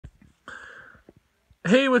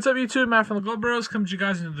Hey, what's up YouTube? Matt from the Glove Bros coming to you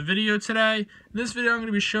guys into the video today. In this video I'm going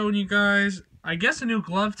to be showing you guys, I guess, a new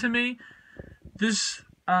glove to me. This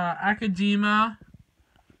Akadema,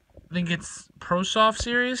 I think it's Pro Soft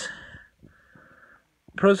Series.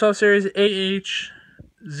 Pro Soft Series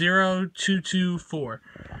AH0224.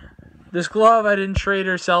 This glove I didn't trade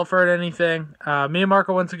or sell for it anything. Me and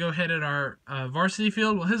Marco went to go hit at our varsity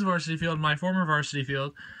field. Well, his varsity field, my former varsity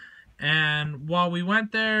field. And while we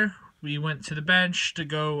went there, we went to the bench to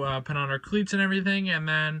go put on our cleats and everything, and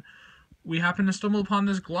then we happened to stumble upon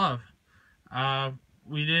this glove.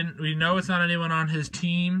 We know it's not anyone on his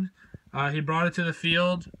team. He brought it to the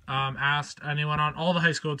field, asked anyone on all the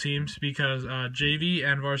high school teams because JV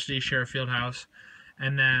and varsity share a field house,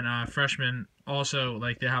 and then freshmen also,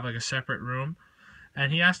 like, they have like a separate room.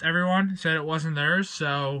 And he asked everyone, said it wasn't theirs,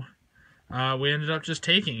 so we ended up just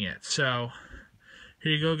taking it. So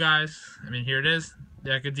here you go, guys. I mean, here it is. The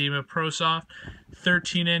Akadema Pro Soft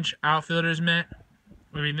 13-inch outfielder's mitt.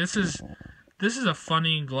 I mean, this is a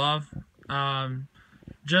funny glove.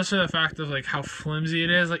 Just for the fact of like how flimsy it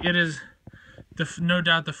is. Like, it is no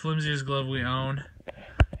doubt the flimsiest glove we own.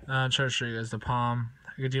 I'll try to show you guys the palm.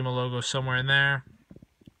 Akadema logo somewhere in there.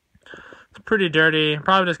 It's pretty dirty. I'm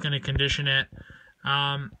probably just gonna condition it.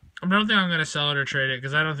 I don't think I'm gonna sell it or trade it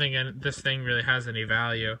because I don't think this thing really has any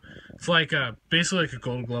value. It's like basically like a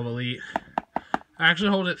Gold Glove Elite. I actually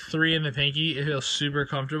hold it 3 in the pinky. It feels super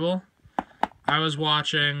comfortable. I was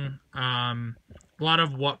watching a lot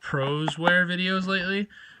of what pros wear videos lately,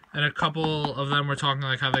 and a couple of them were talking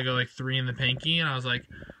like how they go like 3 in the pinky, and I was like,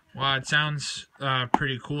 wow, it sounds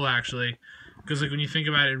pretty cool actually, because like when you think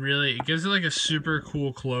about it, it gives it like a super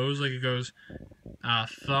cool close. Like it goes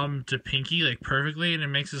thumb to pinky like perfectly, and it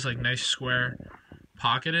makes this like nice square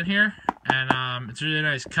pocket in here, and it's really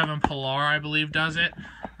nice. Kevin Pillar, I believe, does it.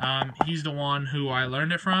 He's the one who I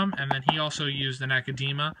learned it from, and then he also used an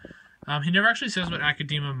Akadema. He never actually says what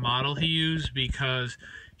Akadema model he used because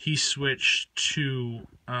he switched to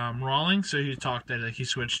Rawlings, so he talked that like he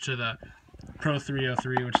switched to the Pro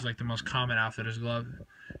 303, which is like the most common outfitter's glove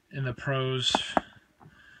in the pros.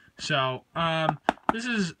 So this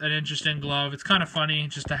is an interesting glove. It's kind of funny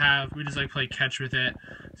just to have. We just like play catch with it,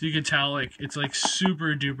 so you can tell like it's like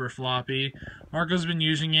super duper floppy. Marco's been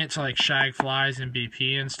using it to like shag flies and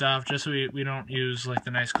BP and stuff, just so we don't use like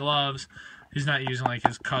the nice gloves. He's not using like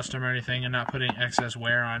his custom or anything, and not putting excess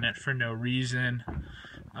wear on it for no reason.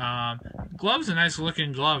 Glove's a nice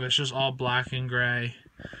looking glove. It's just all black and gray.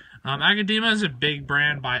 Akadema is a big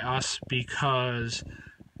brand by us because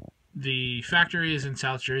the factory is in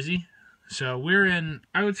South Jersey. So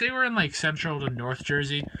I would say we're in like central to North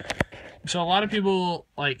Jersey. So a lot of people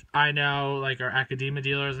like I know like are Akadema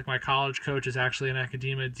dealers. Like my college coach is actually an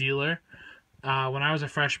Akadema dealer. When I was a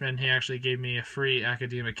freshman, he actually gave me a free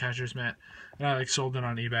Akadema catcher's mitt, and I like sold it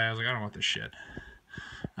on eBay. I was like, I don't want this shit.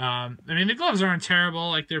 I mean, the gloves aren't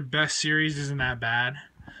terrible. Like their best series isn't that bad.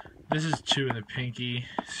 This is 2 in the pinky.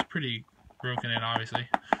 It's pretty broken in, obviously.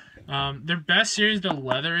 Their best series, the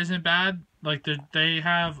leather isn't bad. Like they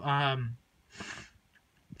have, I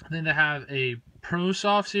think they have a Pro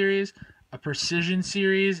Soft series, a Precision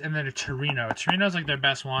series, and then a Torino. Torino's like their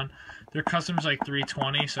best one. Their custom's like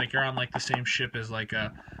 320, so like you're on like the same ship as like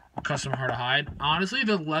a custom hard to hide. Honestly,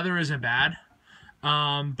 the leather isn't bad.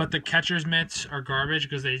 But the catcher's mitts are garbage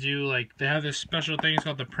because they have this special thing. It's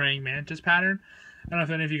called the praying mantis pattern. I don't know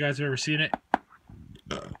if any of you guys have ever seen it.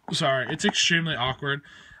 Sorry, it's extremely awkward.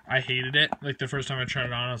 I hated it. Like the first time I tried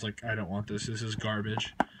it on, I was like, I don't want this. This is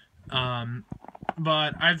garbage.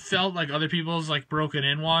 But I've felt like other people's like broken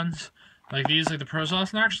in ones, like these, like the Pro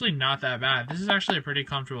Soft, are actually not that bad. This is actually a pretty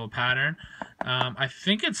comfortable pattern. I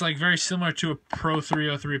think it's like very similar to a Pro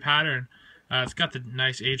 303 pattern. It's got the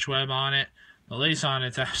nice H-web on it. The lace on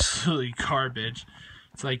it's absolutely garbage.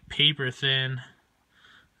 It's like paper thin.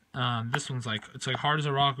 This one's like, it's like hard as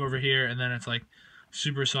a rock over here, and then it's like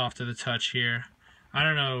super soft to the touch here. I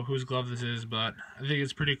don't know whose glove this is, but I think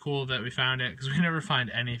it's pretty cool that we found it because we never find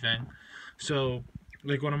anything. So,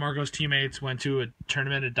 like one of Marco's teammates went to a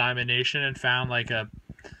tournament at Diamond Nation and found like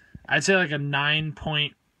I'd say like a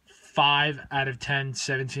 9.5 out of 10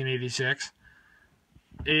 1786.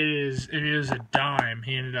 It is a dime.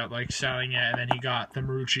 He ended up like selling it, and then he got the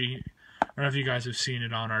Marucci. I don't know if you guys have seen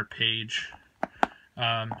it on our page.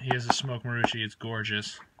 He has a smoke Marucci. It's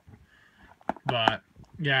gorgeous. But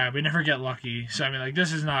yeah, we never get lucky. So I mean, like,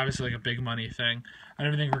 this is not obviously like a big money thing. I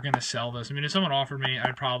don't think we're gonna sell this. I mean, if someone offered me,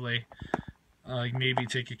 I'd probably like maybe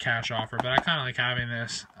take a cash offer. But I kind of like having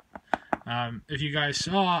this. If you guys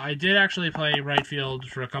saw, I did actually play right field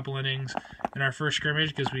for a couple innings in our first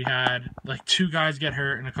scrimmage because we had like 2 guys get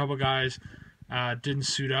hurt and a couple guys didn't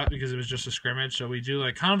suit up because it was just a scrimmage. So we do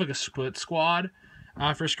like kind of like a split squad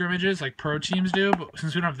for scrimmages, like pro teams do. But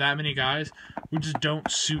since we don't have that many guys, we just don't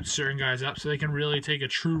suit certain guys up so they can really take a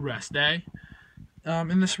true rest day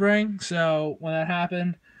in the spring. So when that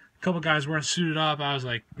happened, a couple guys weren't suited up. I was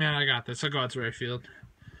like, man, I got this. I'll go out to right field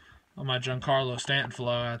on my Giancarlo Stanton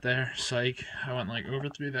flow out there. Psych. I went like over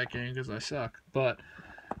 3 that game because I suck. But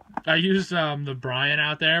I used the Bryant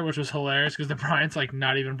out there, which was hilarious because the Bryant's like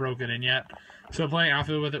not even broken in yet. So playing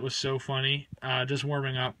outfield with it was so funny. Just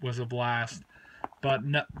warming up was a blast. But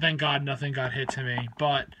thank God nothing got hit to me.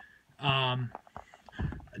 But I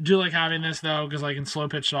do like having this though, because like in slow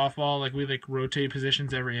pitch softball, like we like rotate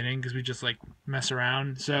positions every inning because we just like mess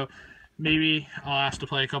around. So maybe I'll ask to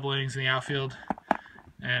play a couple innings in the outfield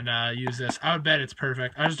and use this. I would bet it's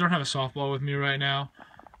perfect. I just don't have a softball with me right now.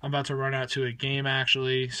 I'm about to run out to a game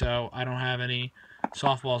actually, so I don't have any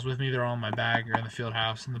softballs with me. They're all in my bag or in the field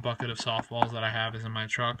house, and the bucket of softballs that I have is in my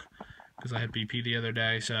truck because I had BP the other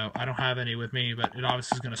day, so I don't have any with me, but it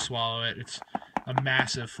obviously is going to swallow it. It's a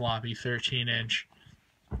massive floppy 13-inch.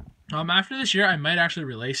 After this year, I might actually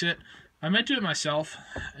relace it. I might do it myself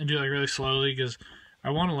and do it like really slowly because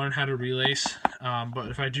I want to learn how to relace, but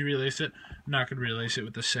if I do relace it, I'm not going to relace it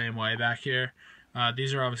with the same way back here.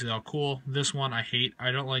 These are obviously all cool. This one I hate.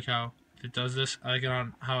 I don't like how it does this. I like it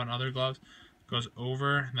on how on other gloves it goes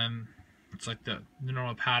over, and then it's like the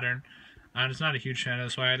normal pattern. I'm just not a huge fan of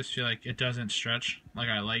this way. I just feel like it doesn't stretch like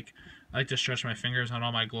I like. I like to stretch my fingers on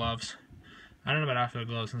all my gloves. I don't know about outfield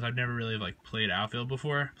gloves since I've never really like played outfield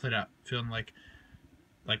before. Played outfield in like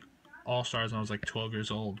all-stars when I was like 12 years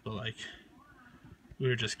old, but like we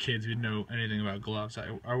were just kids. We didn't know anything about gloves.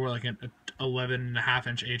 I wore like an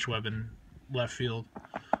 11.5-inch H-Web in left field.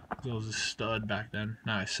 I was a stud back then.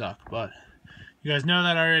 Now I suck, but you guys know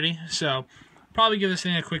that already. So probably give this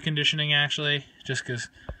thing a quick conditioning actually, just because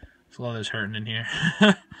this leather's hurting in here.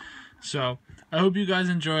 So I hope you guys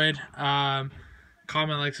enjoyed.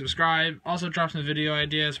 Comment, like, subscribe. Also drop some video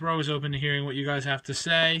ideas. We're always open to hearing what you guys have to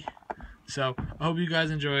say. So I hope you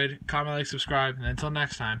guys enjoyed. Comment, like, subscribe, and until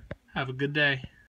next time, have a good day.